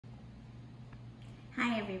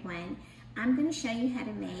Hi everyone, I'm going to show you how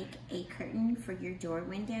to make a curtain for your door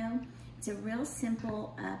window. It's a real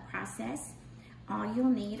simple process. All you'll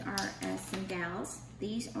need are some dowels.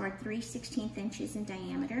 These are 3/16 inches in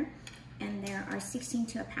diameter and there are 16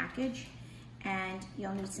 to a package, and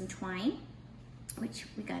you'll need some twine, which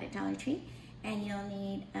we got at Dollar Tree, and you'll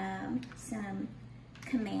need some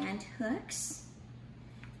command hooks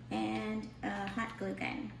and a hot glue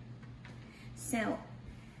gun. So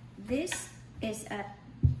this is a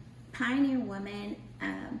Pioneer Woman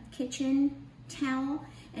kitchen towel,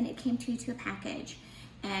 and it came to a package,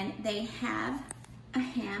 and they have a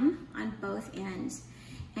hem on both ends,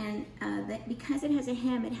 and because it has a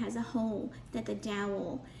hem, it has a hole that the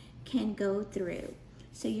dowel can go through.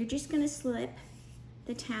 So you're just going to slip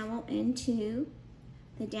the towel into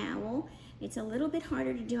the dowel. It's a little bit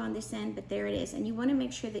harder to do on this end, but there it is, and you want to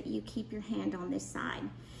make sure that you keep your hand on this side,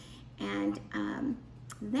 and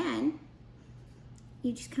then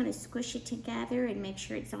you just kind of squish it together and make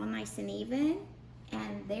sure it's all nice and even,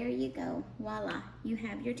 and there you go. Voila, you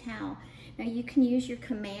have your towel. Now you can use your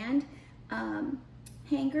command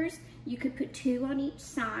hangers. You could put 2 on each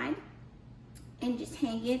side and just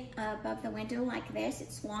hang it above the window like this.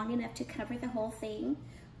 It's long enough to cover the whole thing.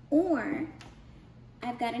 Or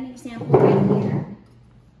I've got an example right here,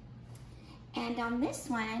 and on this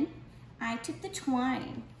one I took the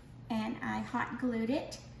twine and I hot glued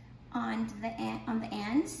it on the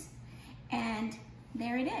ends, and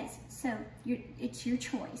there it is. So it's your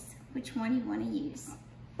choice which one you want to use.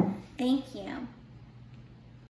 Thank you.